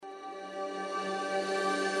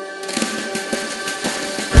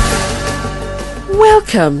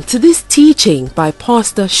Welcome to this teaching by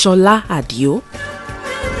Pastor Sola.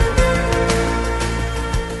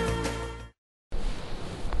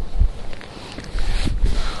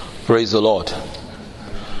 Praise the Lord.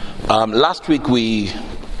 Last week we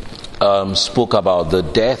spoke about the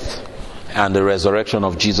death and the resurrection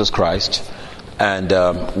of Jesus Christ, and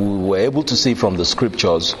we were able to see from the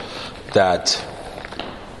scriptures that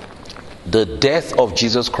the death of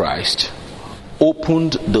Jesus Christ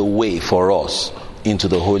opened the way for us into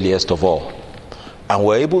the holiest of all. And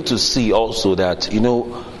we're able to see also that,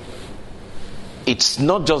 it's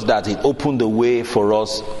not just that it opened the way for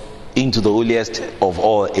us into the holiest of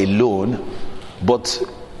all alone, but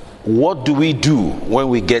what do we do when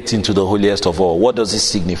we get into the holiest of all? What does it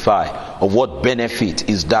signify? Of what benefit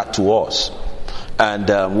is that to us? And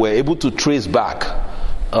we're able to trace back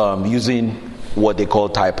using what they call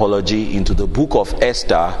typology into the book of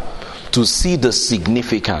Esther to see the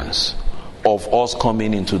significance of us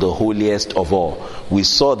coming into the holiest of all. We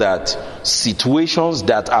saw that situations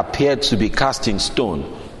that appeared to be casting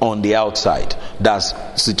stone on the outside, that's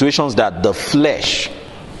situations that the flesh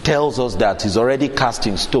tells us that is already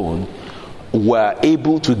casting stone, were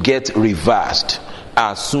able to get reversed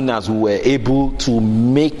as soon as we were able to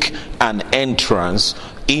make an entrance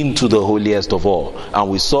into the holiest of all. And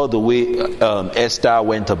we saw the way Esther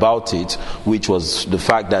went about it, which was the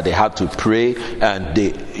fact that they had to pray, and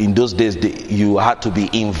in those days you had to be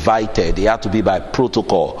invited. They had to be by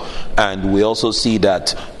protocol. And we also see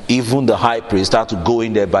that even the high priest had to go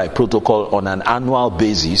in there by protocol on an annual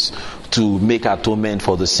basis to make atonement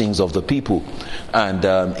for the sins of the people. And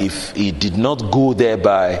if he did not go there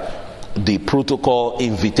by the protocol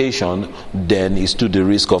invitation, then he stood the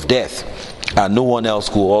risk of death, and no one else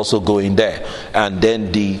could also go in there. And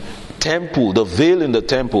then the temple, the veil in the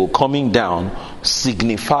temple coming down,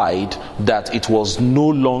 signified that it was no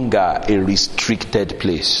longer a restricted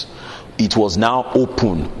place. It was now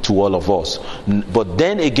open to all of us. But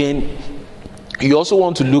then again, you also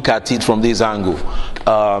want to look at it from this angle.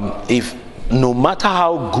 If no matter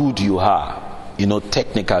how good you are,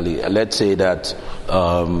 technically, let's say that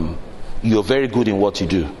you're very good in what you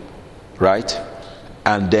do, right?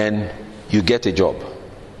 And then you get a job.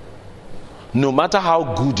 No matter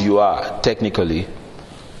how good you are technically,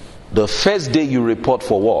 the first day you report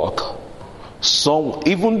for work,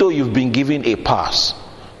 even though you've been given a pass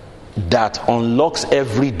that unlocks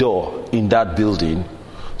every door in that building,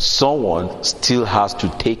 someone still has to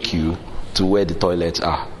take you to where the toilets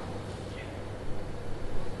are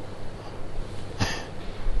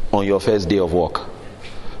on your first day of work.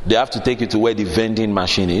 They have to take you to where the vending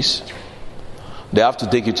machine is. They have to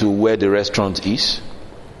take you to where the restaurant is.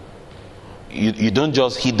 You don't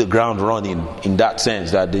just hit the ground running, in that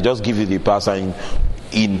sense that they just give you the pass, and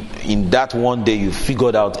in that one day you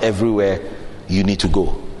figured out everywhere you need to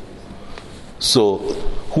go. So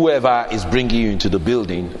whoever is bringing you into the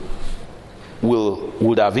building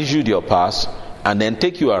would have issued your pass and then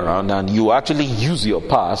take you around, and you actually use your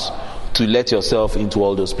pass to let yourself into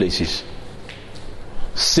all those places.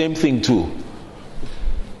 Same thing too.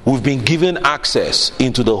 We've been given access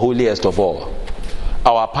into the holiest of all.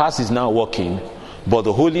 Our pass is now working, but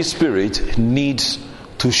the Holy Spirit needs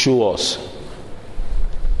to show us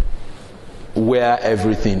where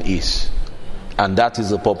everything is. And that is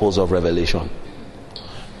the purpose of revelation.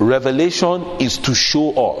 Revelation is to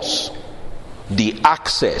show us the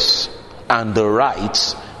access and the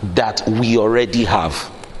rights that we already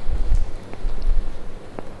have.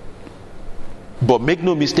 But make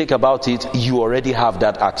no mistake about it, you already have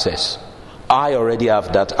that access. I already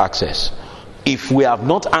have that access. If we have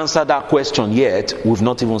not answered that question yet, we've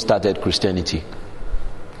not even started Christianity.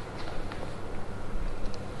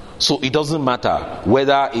 So it doesn't matter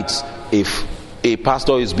whether it's if a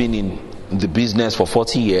pastor has been in the business for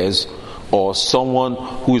 40 years or someone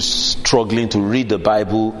who is struggling to read the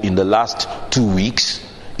Bible in the last 2 weeks.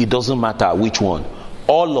 It doesn't matter which one.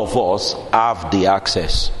 All of us have the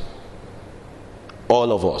access.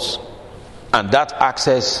 All of us. And that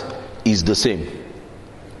access is the same.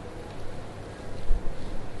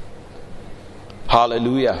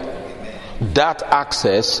 Hallelujah. That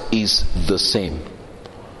access is the same.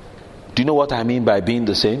 Do you know what I mean by being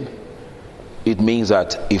the same? It means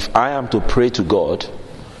that if I am to pray to God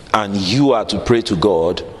and you are to pray to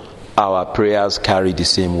God, our prayers carry the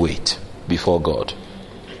same weight before God.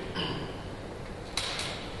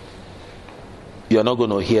 You're not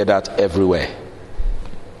going to hear that everywhere.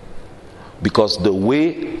 Because the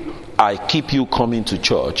way I keep you coming to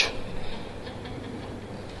church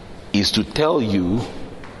is to tell you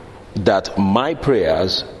that my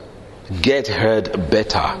prayers get heard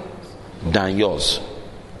better than yours.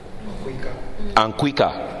 and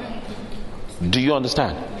quicker. Do you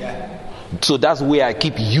understand? Yeah. So that's where I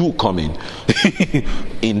keep you coming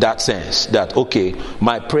in that sense, that okay,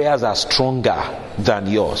 my prayers are stronger than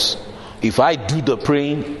yours. If I do the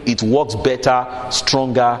praying, it works better,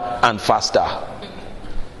 stronger, and faster.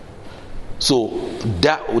 So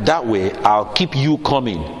that way, I'll keep you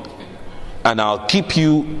coming, and I'll keep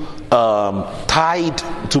you tied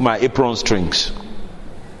to my apron strings.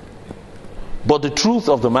 But the truth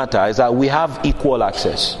of the matter is that we have equal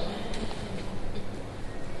access.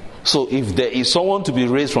 So if there is someone to be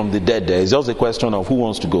raised from the dead, there is just a question of who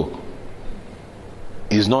wants to go.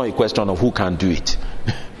 It's not a question of who can do it.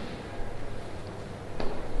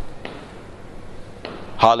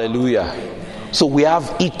 Hallelujah. So we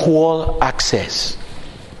have equal access.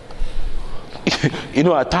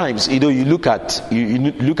 At times, you look at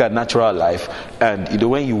natural life, and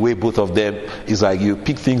when you weigh both of them, it's like you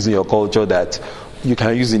pick things in your culture that you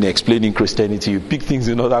can use in explaining Christianity. You pick things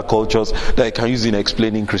in other cultures that you can use in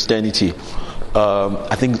explaining Christianity.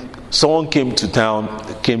 I think someone came to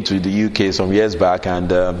the UK some years back,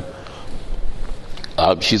 and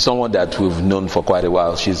she's someone that we've known for quite a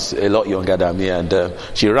while. She's a lot younger than me, and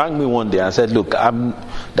she rang me one day and said, "Look, I'm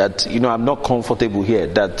not comfortable here.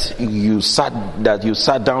 That you sat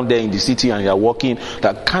down there in the city and you're working.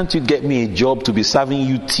 That can't you get me a job to be serving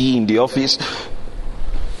you tea in the office?"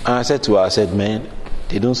 And I said to her, "Man,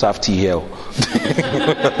 they don't serve tea here."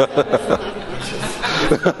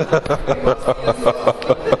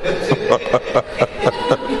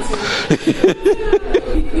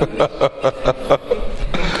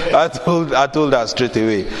 I told her straight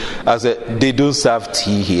away. I said, "They don't serve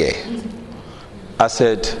tea here." I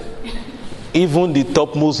said, "Even the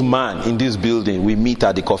topmost man in this building, we meet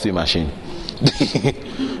at the coffee machine."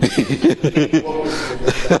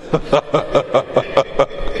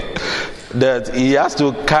 That he has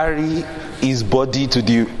to carry his body to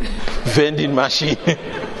the vending machine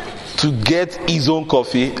to get his own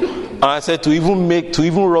coffee. And I said, to even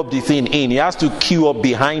rub the thing in, he has to queue up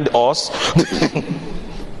behind us.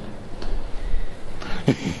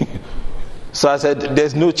 So I said,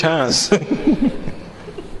 there's no chance.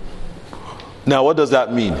 Now what does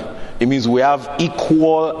that mean? It means we have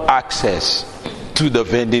equal access to the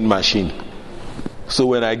vending machine. So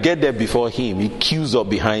when I get there before him, he queues up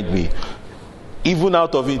behind me. Even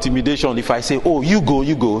out of intimidation, if I say, "Oh, you go,"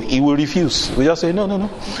 he will refuse. We just say, no.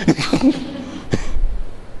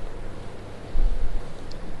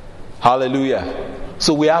 Hallelujah.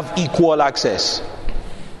 So we have equal access.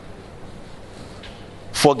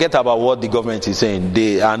 Forget about what the government is saying.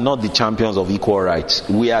 They are not the champions of equal rights.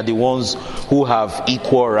 We are the ones who have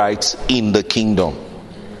equal rights in the kingdom.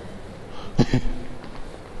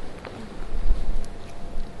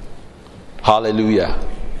 Hallelujah.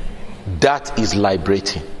 That is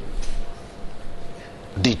liberating.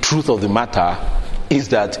 The truth of the matter is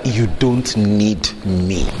that you don't need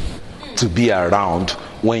me to be around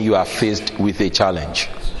when you are faced with a challenge.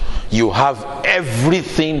 You have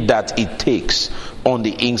everything that it takes on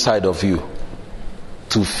the inside of you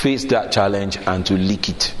to face that challenge and to lick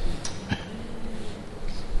it.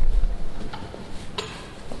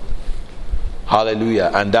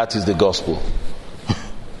 Hallelujah. And that is the gospel.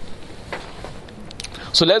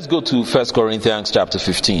 So let's go to 1 Corinthians chapter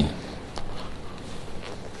 15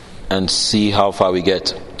 and see how far we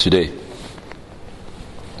get today.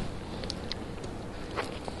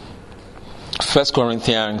 1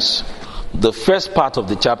 Corinthians, the first part of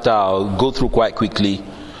the chapter I'll go through quite quickly,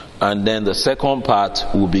 and then the second part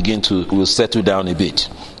we'll settle down a bit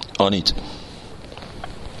on it.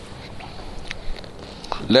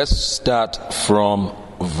 Let's start from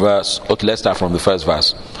the first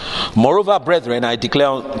verse. "Moreover, brethren, I declare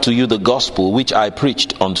unto you the gospel which I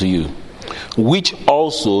preached unto you, which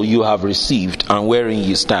also you have received, and wherein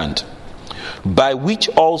ye stand, by which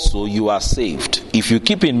also you are saved, if you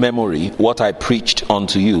keep in memory what I preached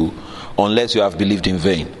unto you, unless you have believed in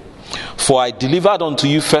vain. For I delivered unto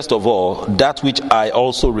you first of all that which I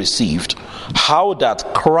also received, how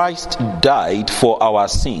that Christ died for our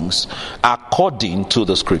sins according to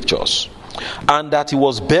the scriptures, and that he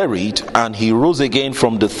was buried, and he rose again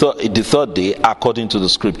from the third day according to the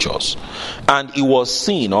scriptures. And he was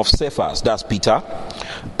seen of Cephas," that's Peter,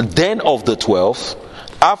 "then of the 12.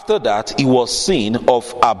 After that he was seen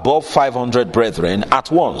of above 500 brethren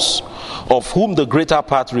at once, of whom the greater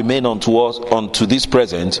part remain unto us unto this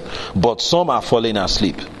present, but some are fallen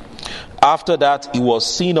asleep. After that he was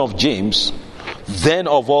seen of James, then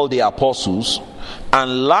of all the apostles,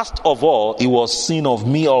 and last of all he was seen of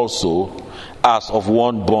me also, as of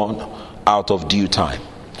one born out of due time."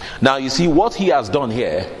 Now you see what he has done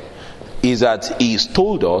here is that he's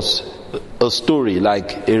told us a story,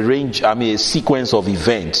 like a sequence of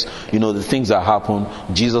events. The things that happened.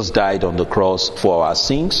 Jesus died on the cross for our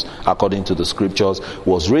sins, according to the scriptures,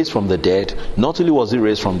 was raised from the dead. Not only was he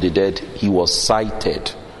raised from the dead, he was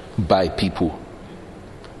sighted by people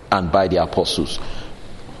and by the apostles.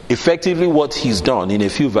 Effectively, what he's done in a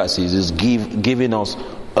few verses is giving us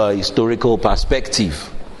a historical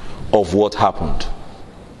perspective of what happened.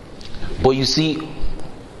 But you see,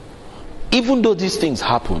 even though these things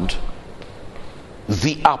happened,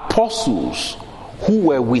 the apostles who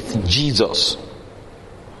were with Jesus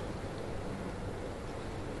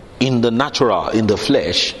in the natural, in the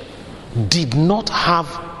flesh, did not have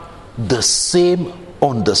the same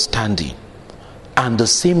understanding and the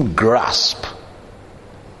same grasp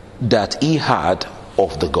that he had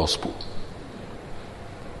of the gospel.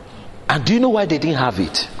 And do you know why they didn't have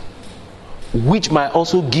it? Which might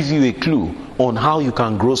also give you a clue on how you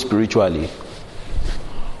can grow spiritually.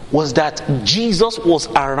 Was that Jesus was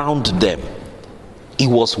around them. He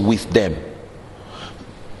was with them.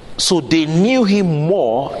 So they knew him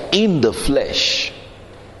more in the flesh.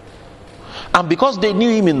 And because they knew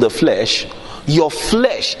him in the flesh, your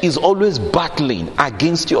flesh is always battling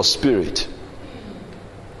against your spirit.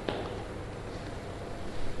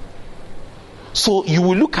 So you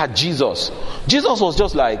will look at Jesus. Jesus was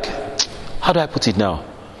just like, how do I put it now?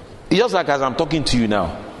 It's just like as I'm talking to you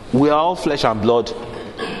now. We are all flesh and blood.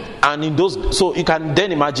 And so you can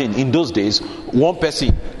then imagine in those days, one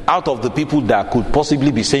person out of the people that could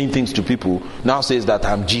possibly be saying things to people now says that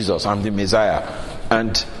I'm Jesus, I'm the Messiah.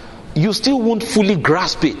 And you still won't fully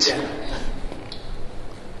grasp it.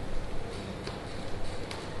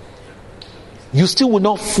 You still will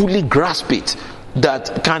not fully grasp it.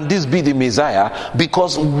 That can this be the Messiah?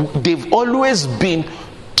 Because they've always been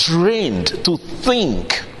trained to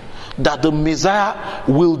think that the Messiah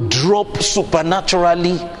will drop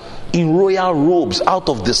supernaturally in royal robes out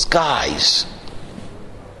of the skies.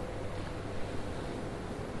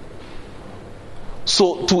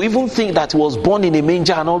 So to even think that he was born in a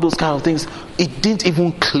manger and all those kind of things, it didn't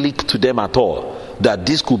even click to them at all that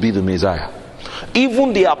this could be the Messiah.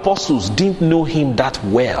 Even the apostles didn't know him that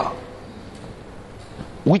well,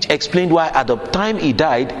 which explained why at the time he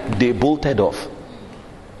died they bolted off.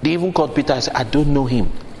 They even called Peter and said, I don't know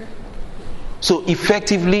him. So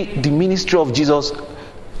effectively the ministry of Jesus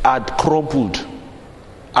had crumpled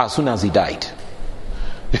as soon as he died.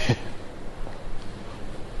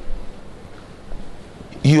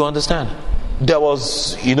 You understand? There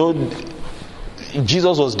was,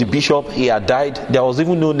 Jesus was the bishop, he had died. There was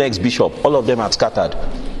even no next bishop. All of them had scattered.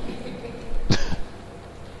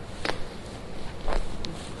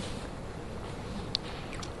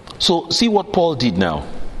 So see what Paul did now.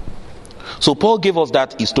 So Paul gave us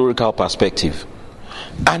that historical perspective.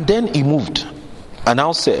 And then he moved and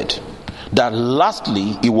now said that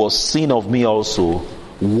lastly it was seen of me also,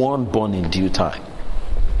 one born in due time.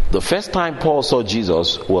 The first time Paul saw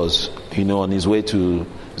Jesus was, on his way to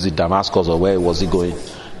Damascus, or where was he going,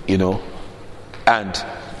 and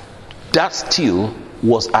that still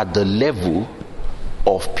was at the level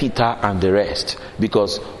of Peter and the rest,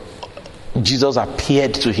 because Jesus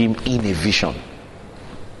appeared to him in a vision,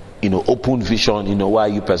 open vision, why are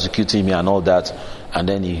you persecuting me and all that, and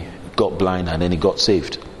then he got blind and then he got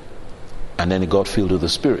saved and then he got filled with the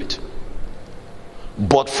Spirit.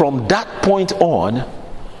 But from that point on,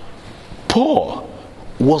 Paul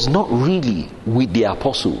was not really with the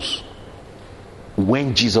apostles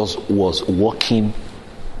when Jesus was walking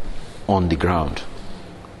on the ground.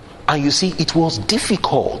 And you see, it was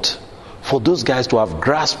difficult for those guys to have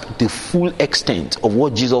grasped the full extent of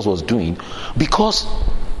what Jesus was doing, because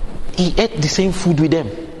he ate the same food with them.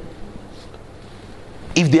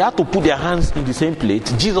 If they had to put their hands in the same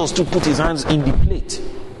plate, Jesus too put his hands in the plate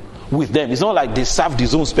with them. It's not like they served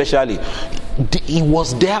his own specially. He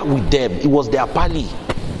was there with them. It was their pali.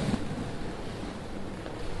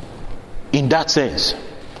 In that sense.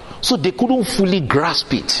 So they couldn't fully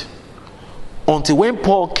grasp it until when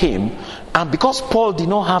Paul came. And because Paul did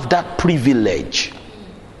not have that privilege,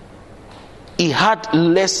 he had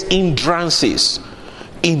less hindrances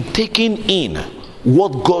in taking in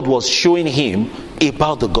what God was showing him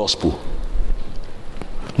about the gospel.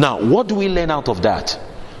 Now, what do we learn out of that?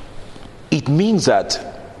 It means that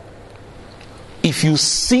if you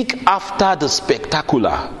seek after the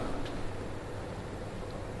spectacular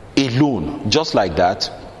alone, just like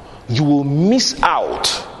that, you will miss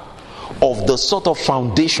out of the sort of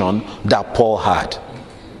foundation that Paul had.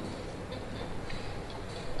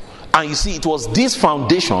 And you see, it was this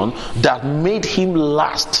foundation that made him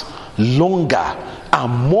last longer are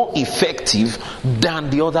more effective than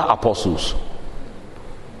the other apostles.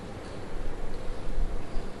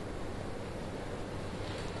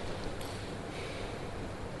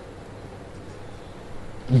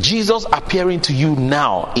 Jesus appearing to you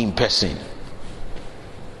now in person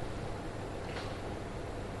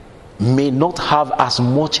may not have as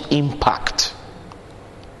much impact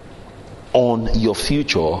on your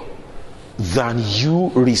future than you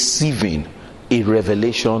receiving a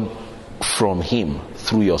revelation from him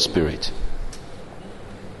through your spirit.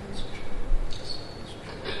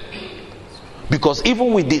 Because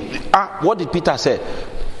even with the what did Peter say?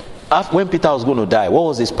 When Peter was going to die, what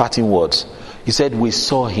was his parting words? He said, we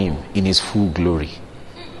saw him in his full glory.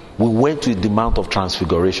 We went to the Mount of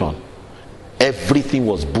Transfiguration. Everything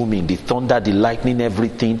was booming. The thunder, the lightning,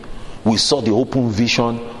 everything. We saw the open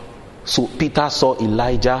vision. So Peter saw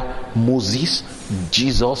Elijah, Moses,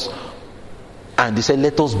 Jesus. And they said,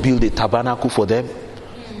 let us build a tabernacle for them.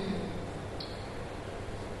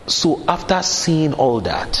 So after seeing all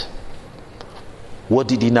that, what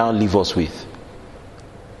did he now leave us with?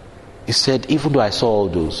 He said, even though I saw all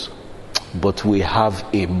those, but we have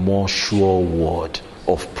a more sure word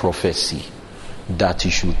of prophecy that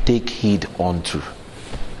you should take heed unto.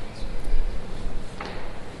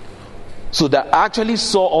 So that I actually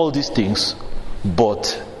saw all these things,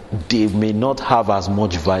 but they may not have as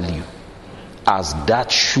much value as that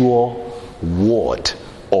sure word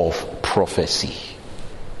of prophecy.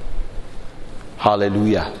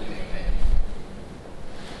 Hallelujah.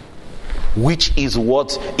 Which is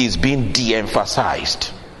what is being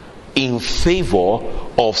de-emphasized in favor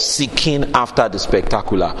of seeking after the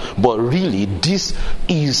spectacular. But really, this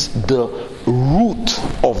is the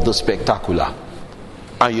root of the spectacular.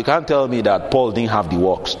 And you can't tell me that Paul didn't have the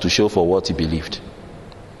works to show for what he believed.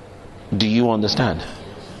 Do you understand?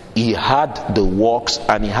 He had the works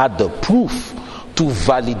and he had the proof to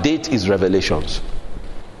validate his revelations.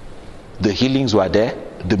 The healings were there,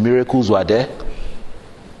 the miracles were there.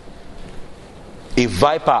 A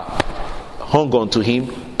viper hung on to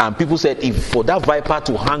him, and people said, if for that viper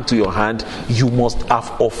to hang to your hand, you must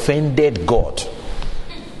have offended God,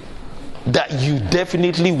 that you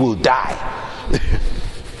definitely will die.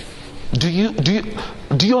 Do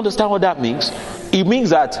you understand what that means? It means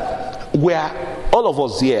that we're all of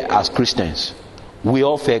us here as Christians, we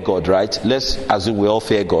all fear God, right? Let's assume we all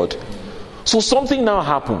fear God. So something now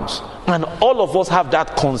happens, and all of us have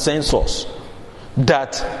that consensus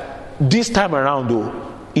that this time around, though,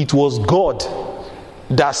 it was God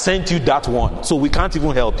that sent you that one, so we can't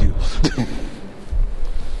even help you.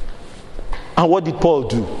 And what did Paul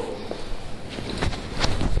do?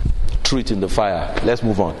 Threw it in the fire. Let's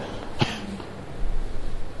move on.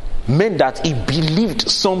 Meant that he believed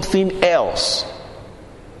something else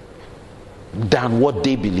than what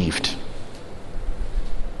they believed.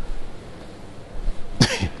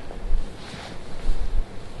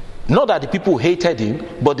 Not that the people hated him,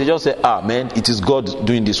 but they just said, man, it is God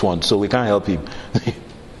doing this one, so we can't help him.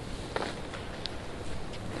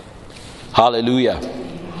 Hallelujah.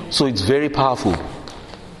 So it's very powerful.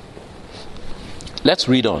 Let's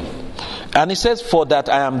read on. And it says, for that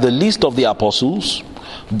I am the least of the apostles,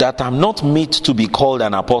 that I'm not meet to be called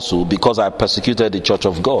an apostle, because I persecuted the church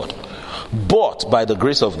of God. But by the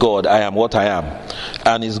grace of God I am what I am,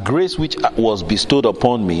 and his grace which was bestowed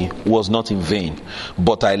upon me was not in vain,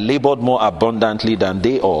 but I labored more abundantly than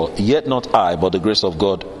they all, yet not I, but the grace of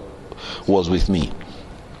God was with me.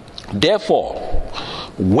 Therefore,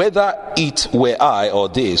 whether it were I or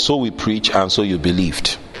they, so we preach, and so you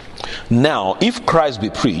believed. Now, if Christ be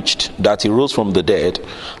preached that he rose from the dead,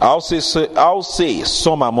 I'll say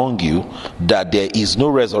some among you that there is no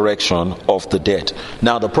resurrection of the dead.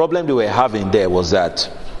 Now, the problem they were having there was that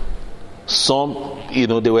some, they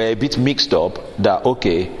were a bit mixed up that,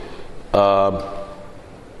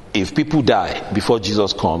 if people die before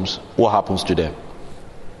Jesus comes, what happens to them?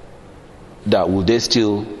 That will they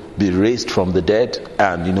still be raised from the dead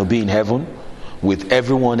and, be in heaven with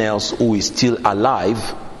everyone else who is still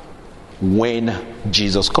alive when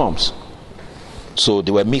Jesus comes? So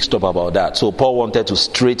they were mixed up about that. So Paul wanted to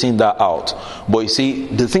straighten that out. But you see,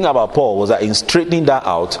 the thing about Paul was that in straightening that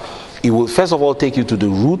out, he will first of all take you to the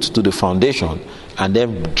root, to the foundation, and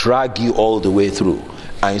then drag you all the way through.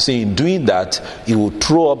 And you see, in doing that, he will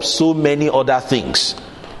throw up so many other things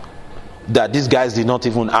that these guys did not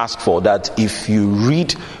even ask for, that if you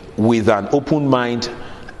read with an open mind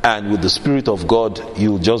and with the Spirit of God,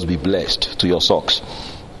 you'll just be blessed to your socks.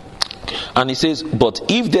 And he says, but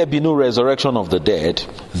if there be no resurrection of the dead,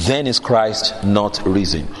 then is Christ not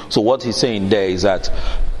risen. So what he's saying there is that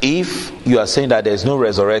if you are saying that there's no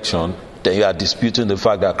resurrection, then you are disputing the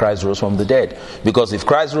fact that Christ rose from the dead. Because if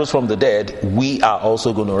Christ rose from the dead, we are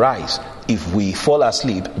also going to rise if we fall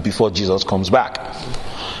asleep before Jesus comes back.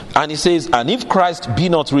 And he says, and if Christ be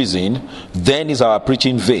not risen, then is our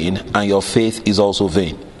preaching vain, and your faith is also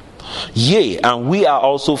vain. Yea, and we are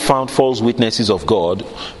also found false witnesses of God,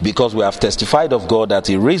 because we have testified of God that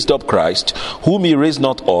he raised up Christ, whom he raised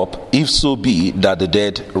not up, if so be that the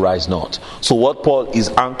dead rise not. So what Paul is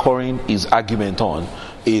anchoring his argument on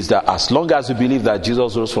is that as long as we believe that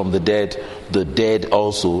Jesus rose from the dead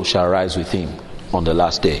also shall rise with him on the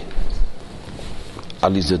last day.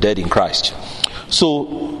 At least the dead in Christ.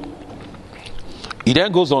 So he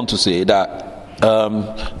then goes on to say that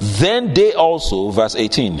then they also, verse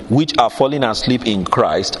 18, which are fallen asleep in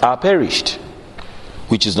Christ are perished,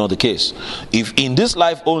 which is not the case. If in this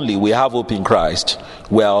life only we have hope in Christ,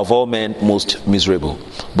 we are of all men most miserable.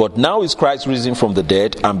 But now is Christ risen from the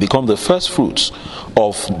dead and become the first fruits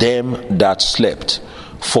of them that slept.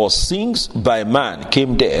 For since by man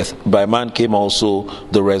came death, by man came also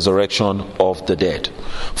the resurrection of the dead.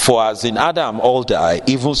 For as in Adam all die,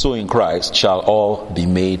 even so in Christ shall all be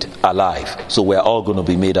made alive. So we're all going to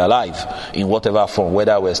be made alive in whatever form,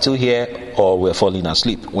 whether we're still here or we're falling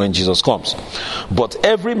asleep when Jesus comes. But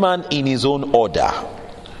every man in his own order,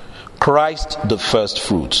 Christ the first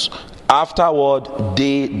fruits, afterward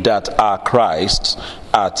they that are Christ's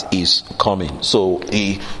at his coming. So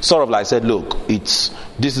he sort of like said, look,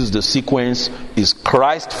 this is the sequence, is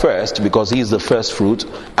Christ first because he is the first fruit,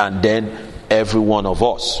 and then every one of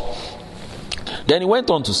us. Then he went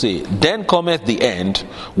on to say, then cometh the end,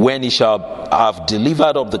 when he shall have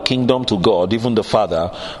delivered up the kingdom to God, even the Father,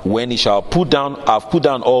 when he shall have put down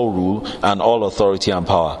all rule and all authority and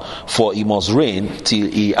power. For he must reign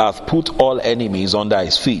till he hath put all enemies under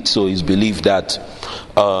his feet. So it's believed that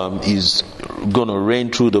he's going to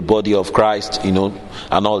reign through the body of Christ, and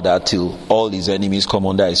all that, till all his enemies come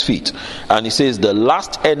under his feet. And he says the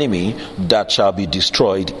last enemy that shall be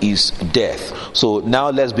destroyed is death. So now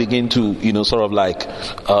let's begin to sort of like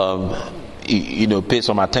pay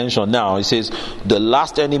some attention. Now he says the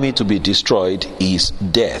last enemy to be destroyed is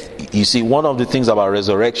death. You see, one of the things about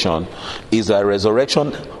resurrection is that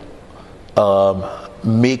resurrection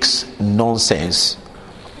makes nonsense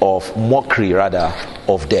of mockery rather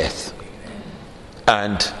of death.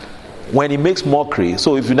 And when it makes mockery,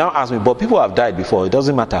 so if you now ask me, but people have died before, it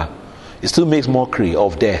doesn't matter. It still makes mockery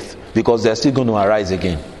of death because they're still going to arise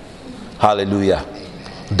again. Hallelujah.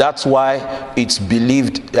 That's why it's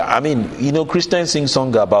believed. Christians sing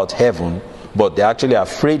songs about heaven, but they're actually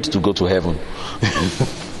afraid to go to heaven.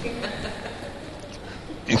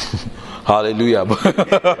 Hallelujah.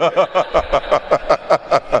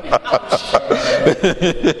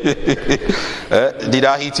 Did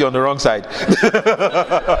I hit you on the wrong side?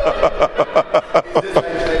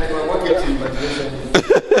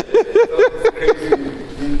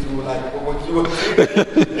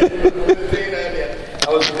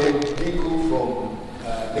 I was in a vehicle from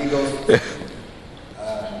Lagos.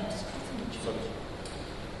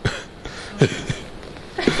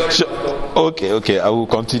 Okay, I will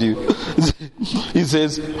continue. He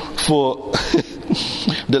says, for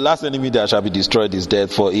the last enemy that shall be destroyed is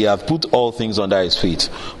death, for he hath put all things under his feet.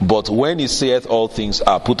 But when he saith all things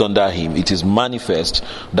are put under him, it is manifest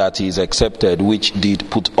that he is accepted which did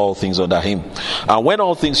put all things under him. And when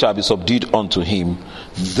all things shall be subdued unto him,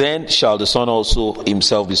 then shall the Son also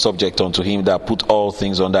himself be subject unto him that put all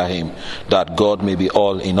things under him, that God may be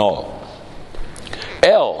all in all.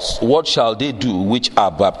 Else, what shall they do which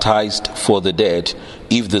are baptized for the dead,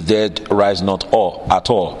 if the dead rise not at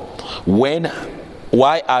all?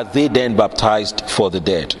 Why are they then baptized for the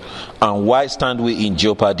dead? And why stand we in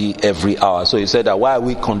jeopardy every hour? So he said that why are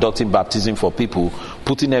we conducting baptism for people,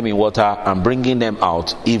 putting them in water and bringing them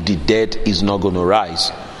out if the dead is not going to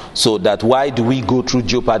rise? So that why do we go through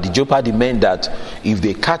jeopardy? Jeopardy meant that if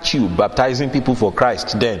they catch you baptizing people for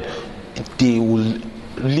Christ, then they will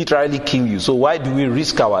literally kill you. So why do we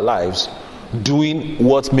risk our lives doing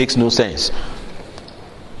what makes no sense?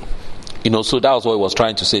 So that was what he was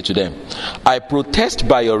trying to say to them. I protest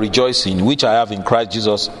by your rejoicing which I have in Christ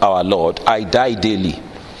Jesus our Lord, I die daily.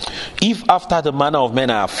 If after the manner of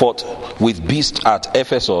men I have fought with beasts at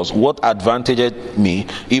Ephesus, what advantaged me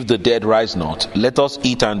if the dead rise not? Let us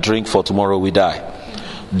eat and drink, for tomorrow we die.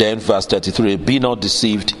 Then verse 33, be not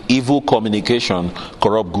deceived, evil communication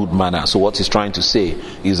corrupt good manner. So what he's trying to say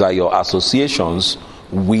is that your associations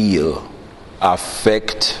will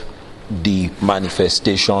affect the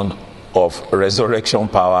manifestation of resurrection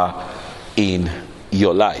power in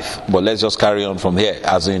your life. But let's just carry on from here,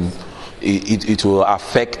 as in it will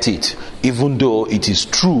affect it. Even though it is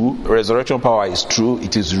true, resurrection power is true,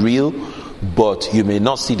 it is real, but you may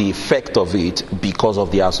not see the effect of it because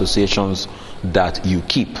of the associations that you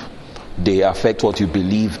keep. They affect what you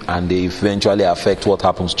believe, and they eventually affect what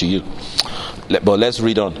happens to you. But let's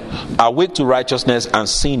read on. Awake to righteousness and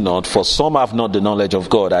sin not, for some have not the knowledge of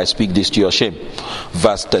God. I speak this to your shame.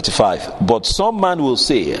 Verse 35. But some man will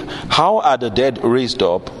say, how are the dead raised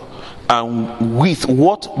up, and with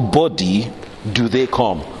what body do they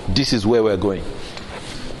come? This is where we're going.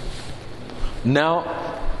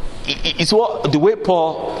 Now, it's what the way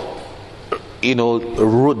Paul,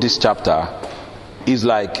 wrote this chapter is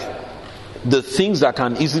like the things that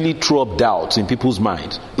can easily throw up doubts in people's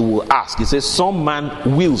minds. He will ask. He says, some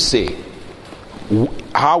man will say,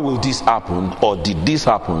 how will this happen, or did this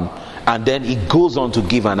happen? And then he goes on to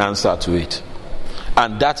give an answer to it.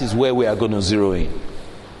 And that is where we are going to zero in.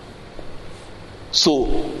 So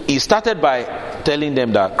he started by telling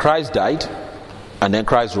them that Christ died, and then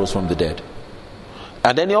Christ rose from the dead.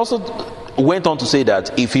 And then he also went on to say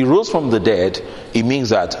that if he rose from the dead, it means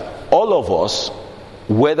that all of us,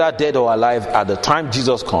 whether dead or alive, at the time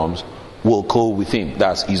Jesus comes, will go with him.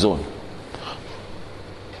 That's his own.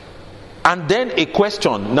 And then a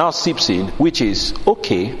question now seeps in, which is,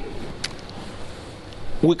 okay,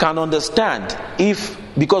 we can understand if,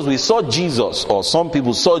 because we saw Jesus, or some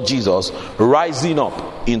people saw Jesus rising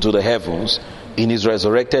up into the heavens in his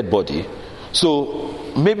resurrected body,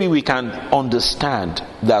 so maybe we can understand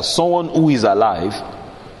that someone who is alive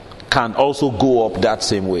can also go up that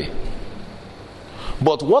same way.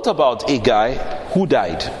 But what about a guy who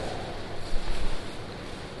died,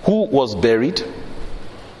 who was buried,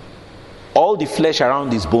 all the flesh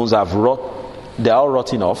around his bones have they're all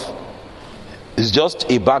rotting off, it's just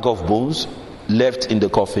a bag of bones left in the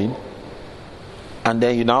coffin, and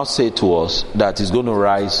then you now say to us that he's going to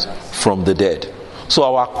rise from the dead? So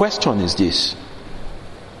our question is this: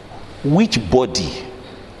 which body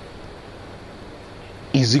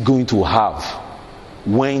is he going to have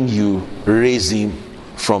when you raise him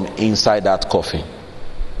from inside that coffin?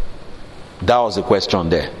 That was the question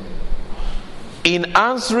there. In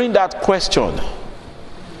answering that question,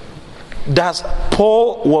 that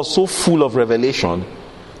Paul was so full of revelation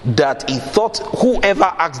that he thought whoever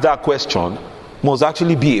asked that question must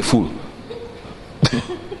actually be a fool.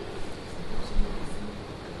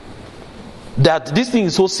 That this thing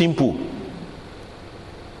is so simple.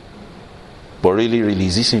 But really,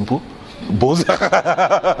 is it simple? Both.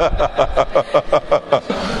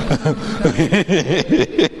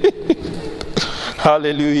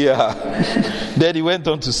 Hallelujah. Then he went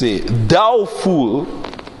on to say, thou fool,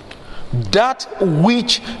 that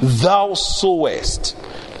which thou sowest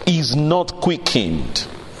is not quickened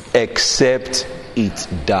except it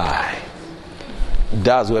die.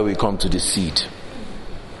 That's where we come to the seed.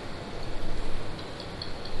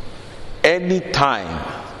 Anytime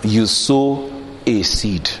you sow a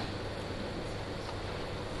seed,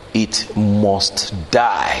 it must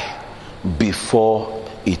die before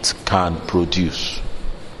it can produce.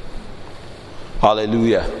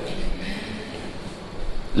 Hallelujah.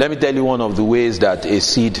 Let me tell you one of the ways that a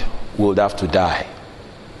seed would have to die.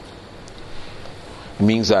 It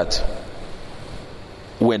means that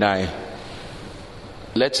when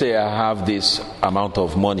let's say I have this amount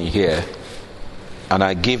of money here, and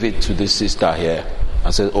I give it to this sister here,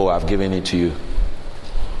 and say, oh, I've given it to you.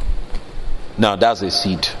 Now that's a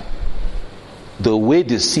seed. The way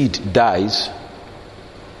the seed dies,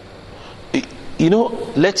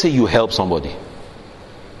 let's say you help somebody.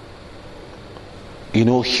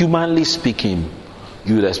 Humanly speaking,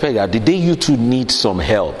 you would expect that the day you two need some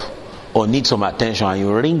help or need some attention, and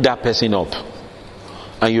you ring that person up,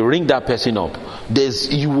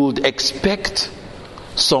 you would expect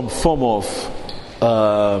some form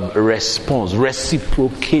of response,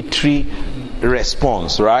 reciprocatory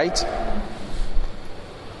response, right?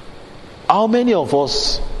 How many of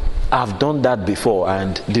us have done that before,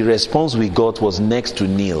 and the response we got was next to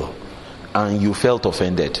nil, and you felt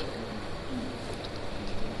offended?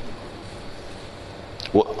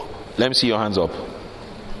 Well, let me see your hands up.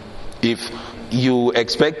 If you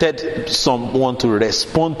expected someone to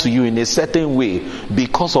respond to you in a certain way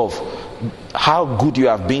because of how good you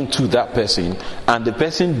have been to that person, and the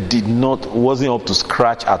person wasn't up to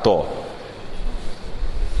scratch at all.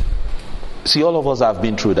 See, all of us have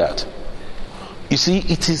been through that. You see,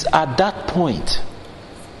 it is at that point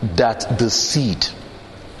that the seed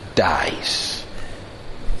dies.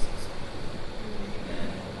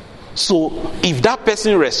 So if that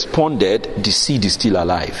person responded, the seed is still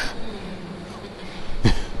alive.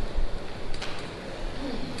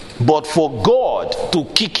 But for God to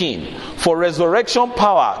kick in, for resurrection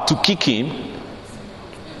power to kick in,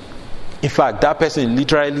 in fact, that person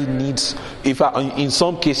literally needs, in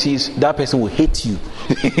some cases, that person will hate you.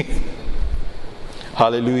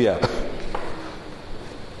 Hallelujah.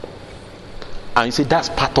 And you see, that's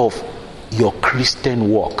part of your Christian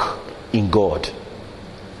walk in God.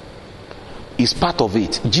 It's part of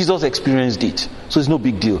it. Jesus experienced it. So it's no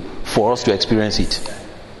big deal for us to experience it.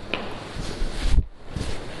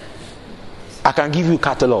 I can give you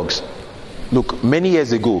catalogs. Look, many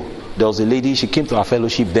years ago, there was a lady, she came to our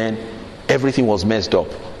fellowship then. Everything was messed up.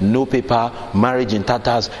 No paper, marriage in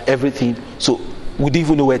tatters, everything. So we didn't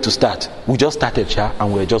even know where to start. We just started,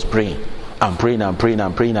 and we were just praying. And praying and praying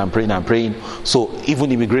and praying and praying and praying. So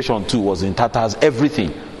even immigration too was in tatters,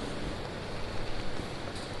 everything.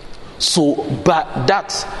 So but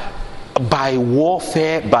that, by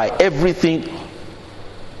warfare, by everything,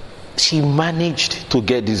 she managed to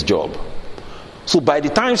get this job. So by the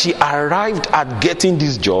time she arrived at getting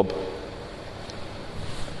this job,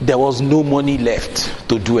 there was no money left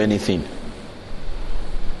to do anything.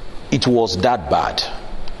 It was that bad.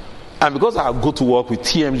 And because I go to work with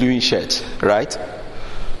TM Lewin shirts, right?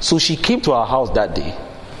 So she came to our house that day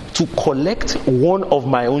to collect one of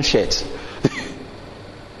my own shirts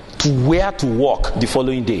to wear to work the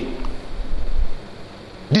following day.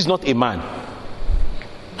 This is not a man.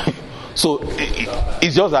 So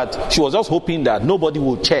it's just that she was just hoping that nobody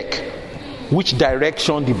will check which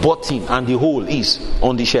direction the button and the hole is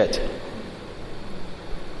on the shirt.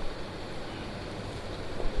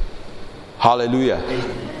 Hallelujah.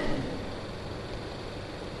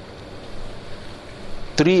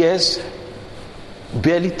 3 years,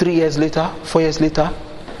 barely 3 years later, 4 years later,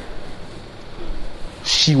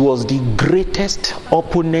 she was the greatest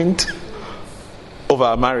opponent of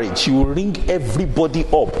our marriage. She will ring everybody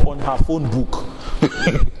up on her phone book.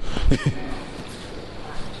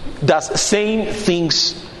 That's saying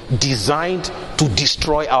things designed to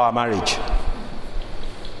destroy our marriage.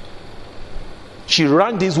 She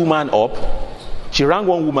rang this woman up. She rang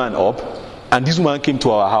one woman up, and this woman came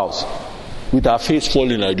to our house with her face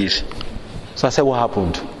falling like this. So I said, what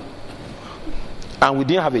happened? And we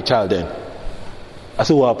didn't have a child then. I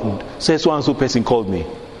said, what happened? Said so and so person called me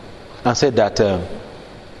and said that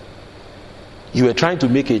you were trying to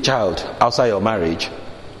make a child outside your marriage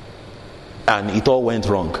and it all went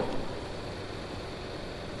wrong.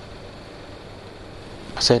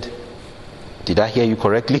 I said, did I hear you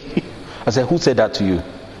correctly? I said, who said that to you?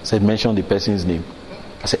 I said, mention the person's name.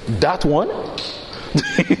 I said, that one?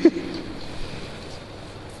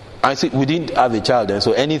 I said, we didn't have a child then,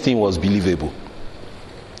 so anything was believable.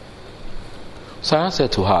 So I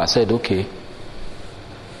said to her, I said, okay,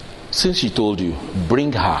 since she told you,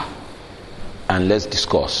 bring her and let's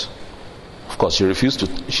discuss. Of course, she refused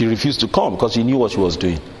to come because she knew what she was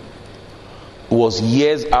doing. It was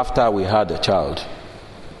years after we had a child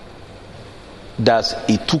that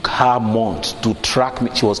it took her months to track me.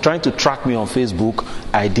 She was trying to track me on Facebook.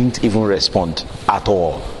 I didn't even respond at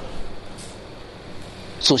all.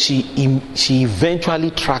 So she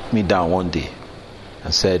eventually tracked me down one day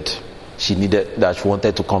and said she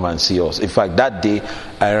wanted to come and see us. In fact, that day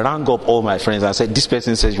I rang up all my friends and said, this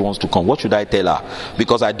person says she wants to come. What should I tell her?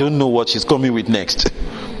 Because I don't know what she's coming with next.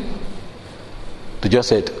 They just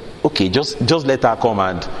said, okay, just let her come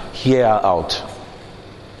and hear her out.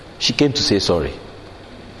 She came to say sorry.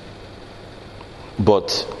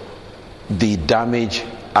 But the damage,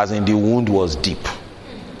 as in the wound, was deep.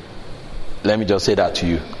 Let me just say that to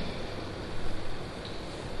you.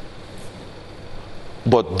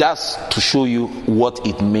 But that's to show you what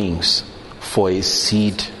it means for a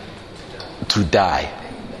seed to die.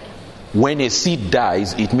 When a seed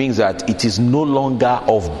dies, it means that it is no longer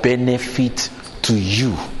of benefit to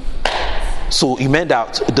you. So it meant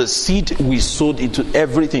that the seed we sowed into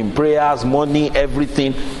everything, prayers, money,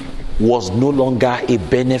 everything, was no longer a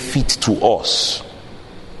benefit to us.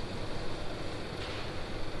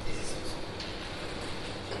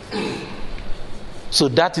 So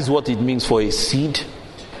that is what it means for a seed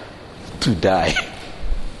to die.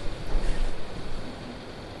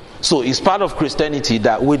 So it's part of Christianity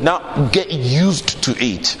that we now get used to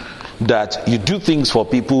it. That you do things for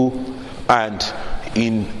people and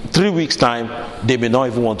in 3 weeks' time, they may not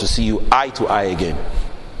even want to see you eye to eye again.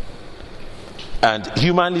 And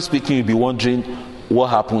humanly speaking, you'll be wondering what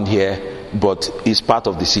happened here, but it's part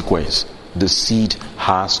of the sequence. The seed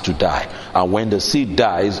has to die. And when the seed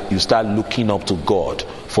dies, you start looking up to God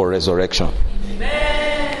for resurrection.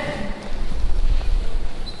 Amen.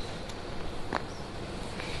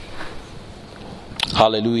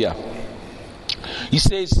 Hallelujah. He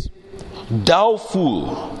says, thou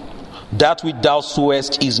fool, That which thou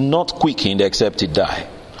sowest is not quickened except it die.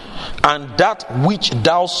 And that which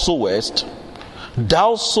thou sowest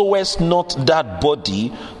not that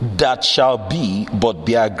body that shall be, but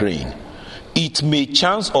bare grain. It may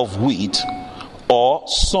chance of wheat or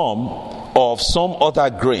some other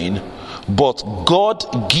grain, but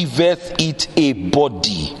God giveth it a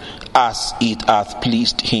body as it hath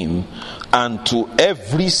pleased him, and to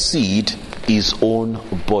every seed his own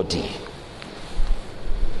body.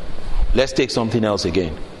 Let's take something else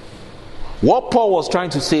again. What Paul was trying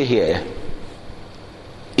to say here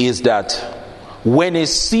is that when a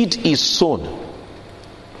seed is sown,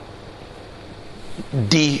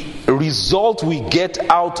 the result we get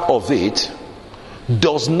out of it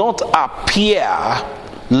does not appear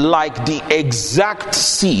like the exact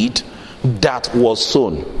seed that was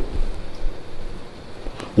sown.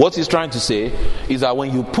 What he's trying to say is that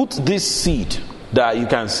when you put this seed that you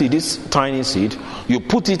can see, this tiny seed, you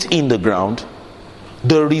put it in the ground,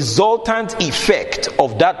 the resultant effect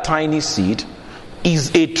of that tiny seed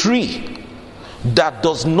is a tree that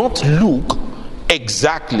does not look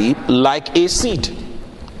exactly like a seed.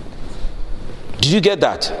 Did you get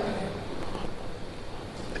that?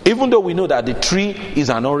 Even though we know that the tree is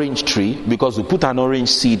an orange tree because we put an orange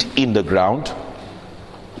seed in the ground,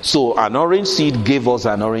 so an orange seed gave us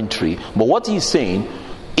an orange tree. But what he's saying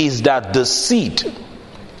is that the seed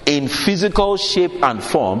in physical shape and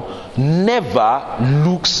form never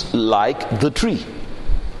looks like the tree,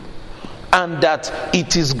 and that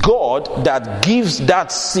it is God that gives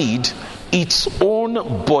that seed its own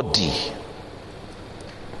body.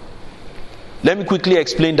 Let me quickly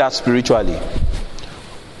explain that spiritually.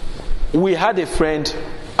 We had a friend,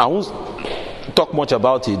 I won't talk much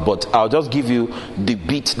about it, but I'll just give you the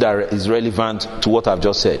bit that is relevant to what I've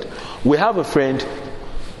just said. We have a friend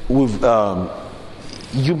with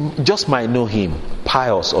you just might know him,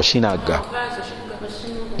 Pius Oshinaga.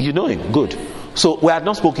 You know him? Good. So we had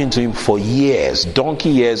not spoken to him for years, donkey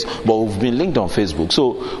years, but we've been linked on Facebook.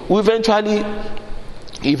 So we eventually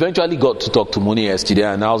got to talk to Moni yesterday,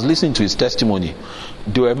 and I was listening to his testimony.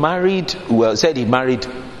 They were married, well, said he married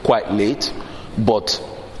quite late, but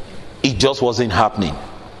it just wasn't happening.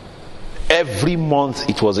 Every month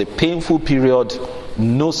it was a painful period,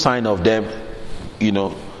 no sign of them,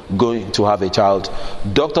 going to have a child.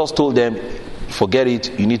 Doctors told them, forget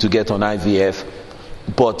it, you need to get on IVF.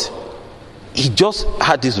 But he just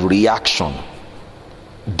had this reaction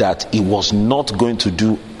that he was not going to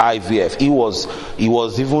do IVF. He was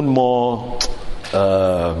even more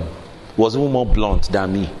blunt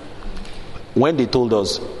than me. When they told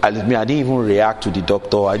us, I didn't even react to the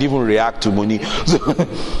doctor. I didn't even react to Moni.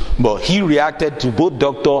 But he reacted to both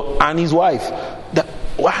doctor and his wife. That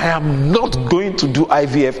I am not going to do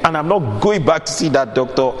IVF, and I'm not going back to see that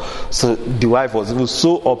doctor. So the wife was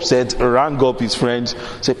so upset, rang up his friends,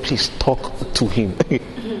 said, please talk to him.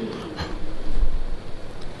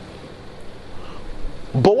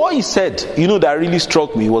 But what he said, that really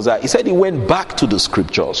struck me was that he said he went back to the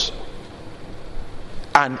scriptures.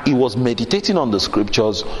 And he was meditating on the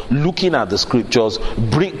scriptures, looking at the scriptures,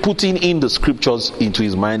 putting in the scriptures into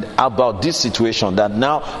his mind about this situation, that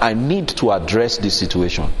now I need to address this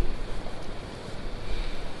situation.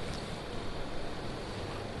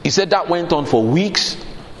 He said that went on for weeks,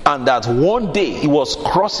 and that one day he was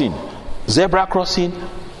crossing, zebra crossing.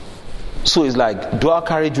 So it's like dual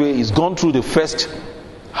carriageway. He's gone through the first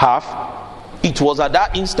half. It was at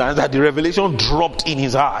that instance that the revelation dropped in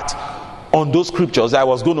his heart on those scriptures that I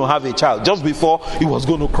was going to have a child, just before he was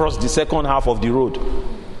going to cross the second half of the road.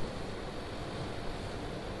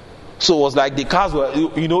 So it was like the cars were,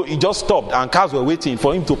 he just stopped and cars were waiting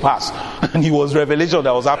for him to pass, and it was revelation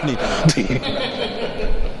that was happening.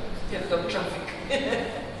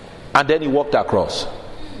 And then he walked across.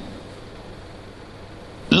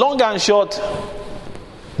 Long and short,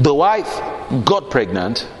 the wife got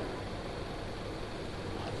pregnant.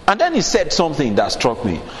 And then he said something that struck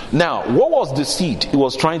me. Now, what was the seed he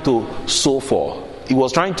was trying to sow for? He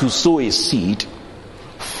was trying to sow a seed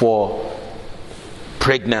for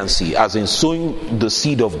pregnancy, as in sowing the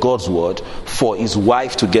seed of God's word for his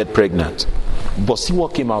wife to get pregnant. But see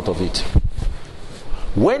what came out of it.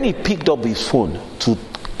 When he picked up his phone to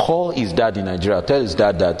call his dad in Nigeria, tell his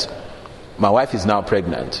dad that my wife is now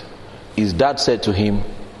pregnant, his dad said to him,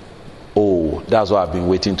 oh, that's what I've been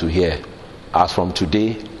waiting to hear. As from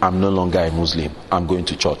today, I'm no longer a Muslim. I'm going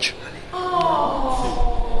to church.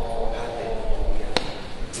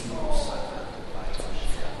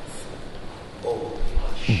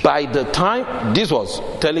 By the time, this was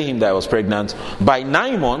telling him that I was pregnant, by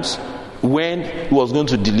 9 months, when he was going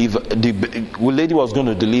to deliver, the lady was going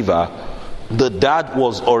to deliver, the dad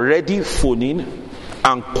was already phoning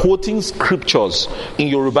and quoting scriptures in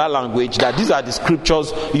Yoruba language, that these are the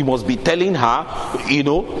scriptures you must be telling her,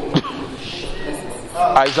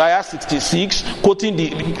 Isaiah 66, quoting the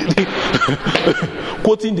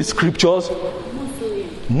quoting the scriptures.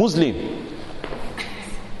 Muslim.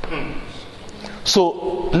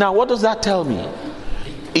 So now what does that tell me?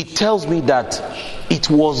 It tells me that it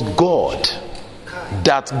was God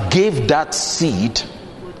that gave that seed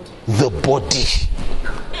the body.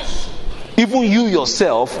 Even you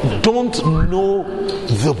yourself don't know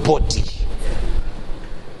the body.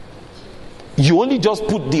 You only just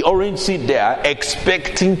put the orange seed there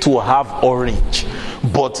expecting to have orange,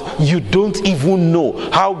 but you don't even know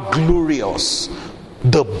how glorious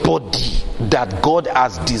the body that God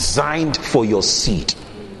has designed for your seed.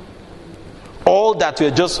 All that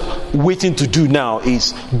we're just waiting to do now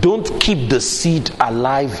is don't keep the seed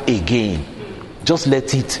alive again. Just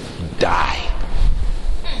let it die.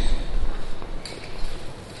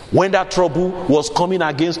 When that trouble was coming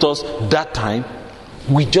against us that time,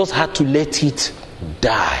 we just had to let it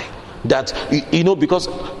die. That, because,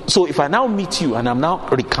 so if I now meet you and I'm now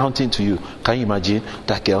recounting to you, can you imagine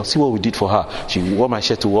that girl? See what we did for her. She wore my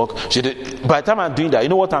shirt to work. By the time I'm doing that, you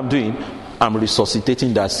know what I'm doing? I'm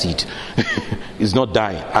resuscitating that seed. It's not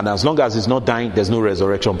dying. And as long as it's not dying, there's no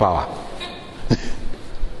resurrection power.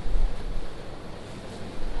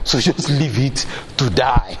 So just leave it to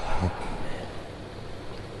die.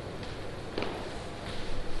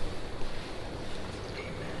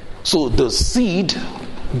 So the seed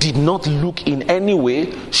did not look in any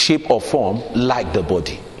way, shape or form like the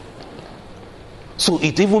body. So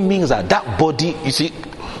it even means that body, you see,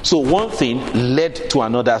 so one thing led to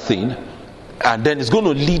another thing, and then it's going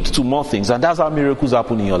to lead to more things, and that's how miracles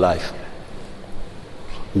happen in your life.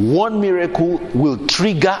 One miracle will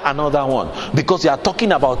trigger another one, because you are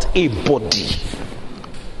talking about a body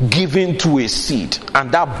given to a seed,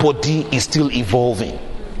 and that body is still evolving.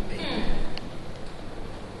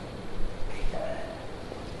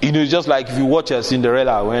 Just like if you watch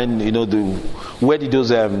Cinderella, when where did those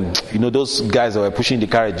those guys that were pushing the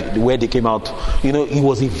carriage, where they came out, it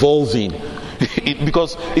was evolving.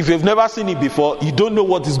 Because if you've never seen it before, you don't know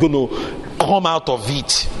what is going to come out of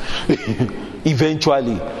it.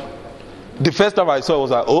 Eventually, the first time I saw it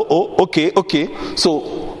was like, okay.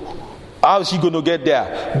 So how is she going to get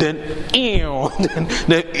there? Then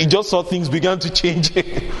you just saw things began to change.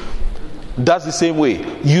 That's the same way.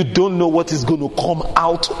 You don't know what is going to come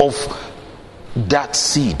out of that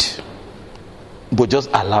seed, but just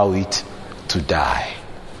allow it to die.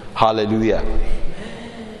 Hallelujah.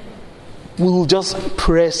 We will just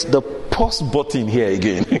press the pause button here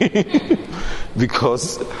again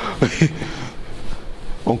because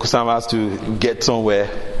Uncle Sam has to get somewhere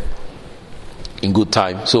in good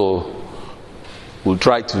time. So we'll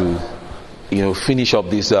try to finish up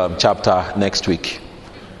this chapter next week.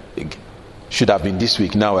 Should have been this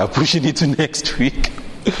week. Now we're pushing it to next week.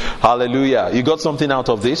 Hallelujah. You got something out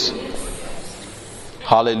of this?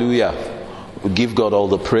 Hallelujah. We give God all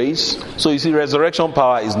the praise. So you see, resurrection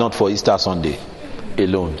power is not for Easter Sunday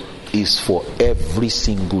alone. It's for every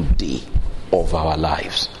single day of our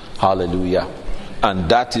lives. Hallelujah. And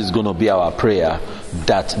that is going to be our prayer,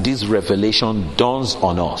 that this revelation dawns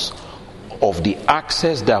on us of the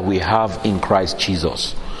access that we have in Christ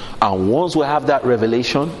Jesus. And once we have that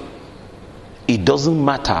revelation, it doesn't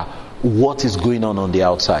matter what is going on the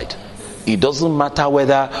outside. It doesn't matter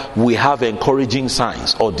whether we have encouraging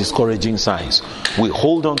signs or discouraging signs. We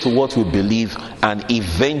hold on to what we believe, and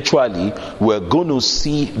eventually we're going to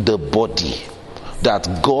see the body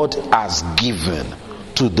that God has given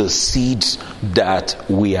to the seeds that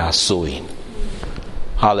we are sowing.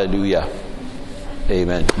 Hallelujah.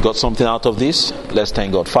 Amen. Got something out of this? Let's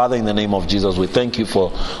thank God. Father, in the name of Jesus, we thank you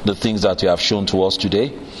for the things that you have shown to us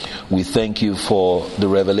today. We thank you for the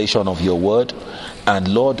revelation of your word. And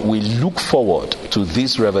Lord, we look forward to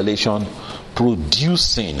this revelation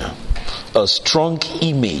producing a strong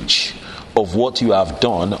image of what you have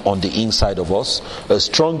done on the inside of us, a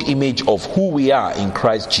strong image of who we are in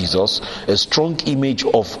Christ Jesus, a strong image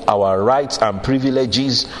of our rights and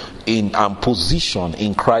privileges in and position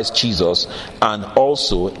in Christ Jesus, and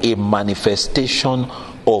also a manifestation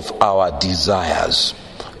of our desires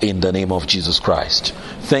in the name of Jesus Christ.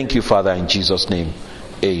 Thank you, Father, in Jesus' name.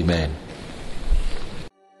 Amen.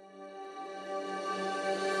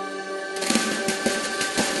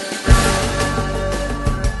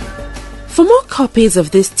 For more copies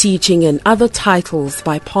of this teaching and other titles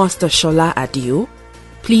by Pastor Sola Adio,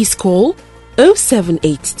 please call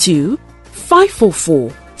 0782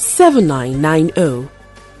 544 7990.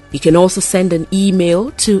 You can also send an email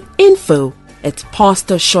to info at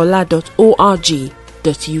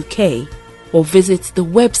pastorshola.org.uk or visit the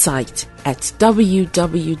website at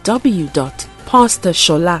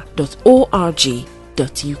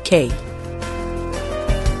www.pastorshola.org.uk.